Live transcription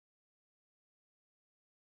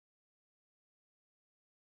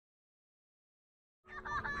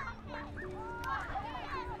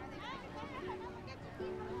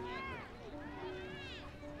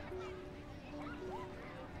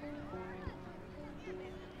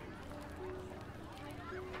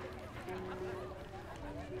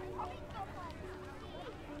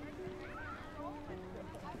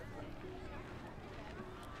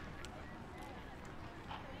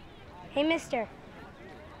Hey, mister.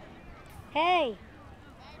 Hey.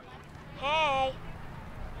 Hey.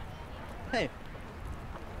 Hey.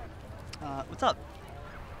 What's up?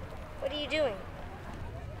 What are you doing?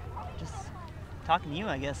 Just talking to you,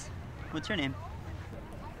 I guess. What's your name?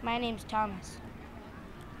 My name's Thomas.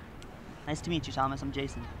 Nice to meet you, Thomas. I'm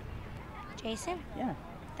Jason. Jason? Yeah.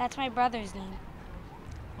 That's my brother's name.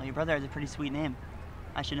 Well, your brother has a pretty sweet name.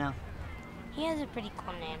 I should know. He has a pretty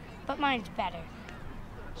cool name, but mine's better.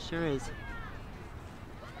 Sure is.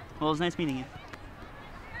 Well, it was nice meeting you.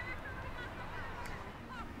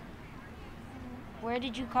 Where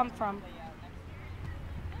did you come from?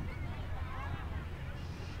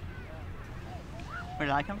 Where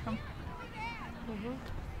did I come from? Mm-hmm.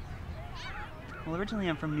 Well, originally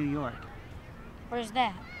I'm from New York. Where's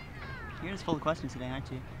that? You're just full of questions today, aren't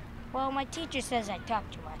you? Well, my teacher says I talk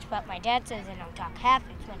too much, but my dad says I don't talk half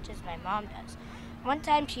as much as my mom does. One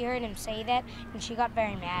time she heard him say that, and she got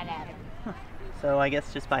very mad at him. So I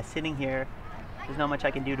guess just by sitting here, there's not much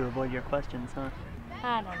I can do to avoid your questions, huh?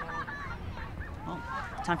 I don't know. Well,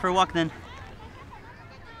 time for a walk then.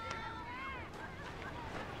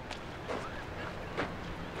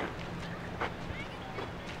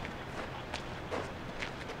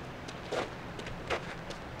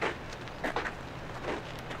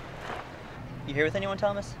 You here with anyone,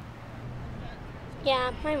 Thomas?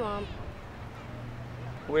 Yeah, my mom.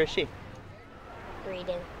 Where is she?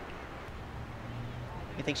 Reading.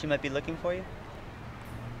 You think she might be looking for you?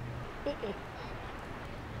 Mm-mm.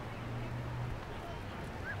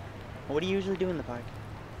 What do you usually do in the park?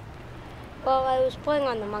 Well, I was playing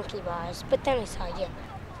on the monkey bars, but then I saw you.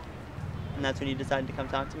 And that's when you decided to come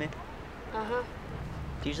talk to me? Uh-huh.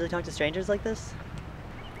 Do you usually talk to strangers like this?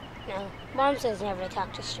 No, Mom says never to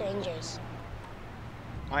talk to strangers.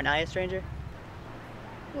 Aren't I a stranger?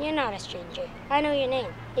 You're not a stranger. I know your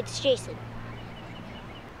name. It's Jason.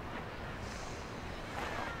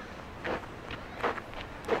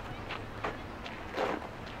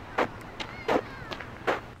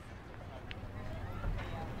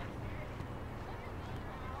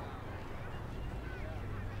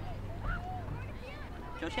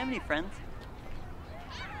 Don't you have any friends?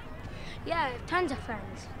 Yeah, I have tons of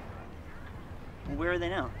friends. Where are they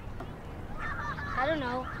now? I don't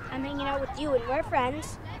know. I'm hanging out with you and we're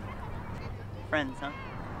friends. Friends, huh?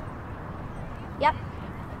 Yep.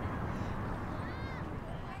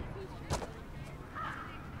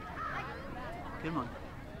 Good one.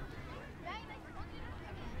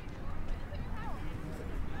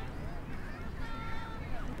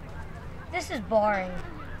 This is boring.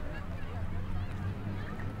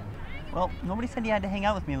 Well, nobody said you had to hang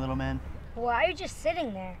out with me, little man. Why are you just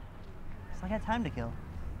sitting there? So I got time to kill.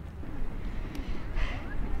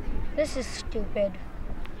 This is stupid.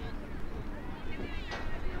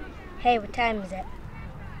 Hey, what time is it?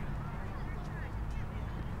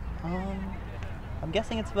 I'm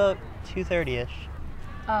guessing it's about 2:30-ish.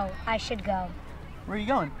 Oh, I should go. Where are you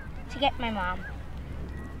going? To get my mom.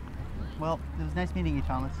 Well, it was nice meeting you,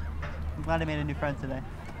 Thomas. I'm glad I made a new friend today.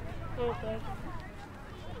 Okay.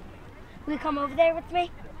 Will you come over there with me?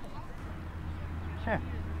 Sure.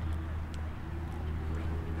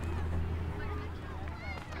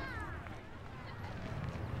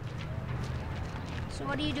 So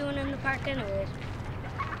what are you doing in the park anyways?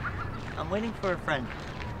 I'm waiting for a friend.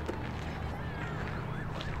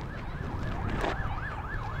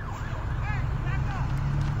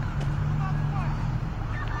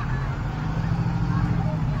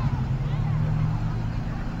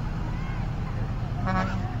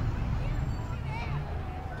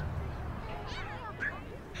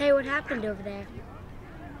 Hey, what happened over there?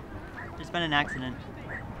 There's been an accident.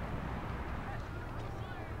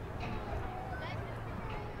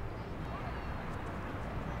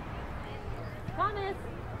 Thomas!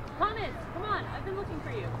 Thomas, come on, I've been looking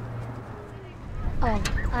for you. Oh,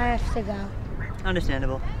 I have to go.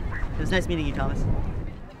 Understandable. It was nice meeting you, Thomas.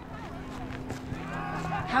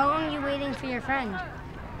 How long are you waiting for your friend?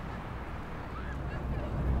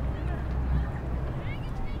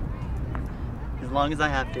 As long as I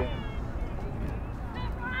have to.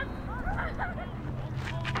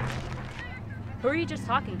 Who are you just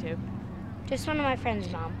talking to? Just one of my friends,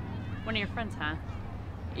 Mom. One of your friends, huh?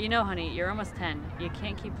 You know, honey, you're almost 10. You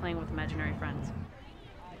can't keep playing with imaginary friends.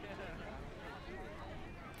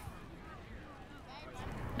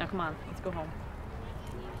 Now come on, let's go home.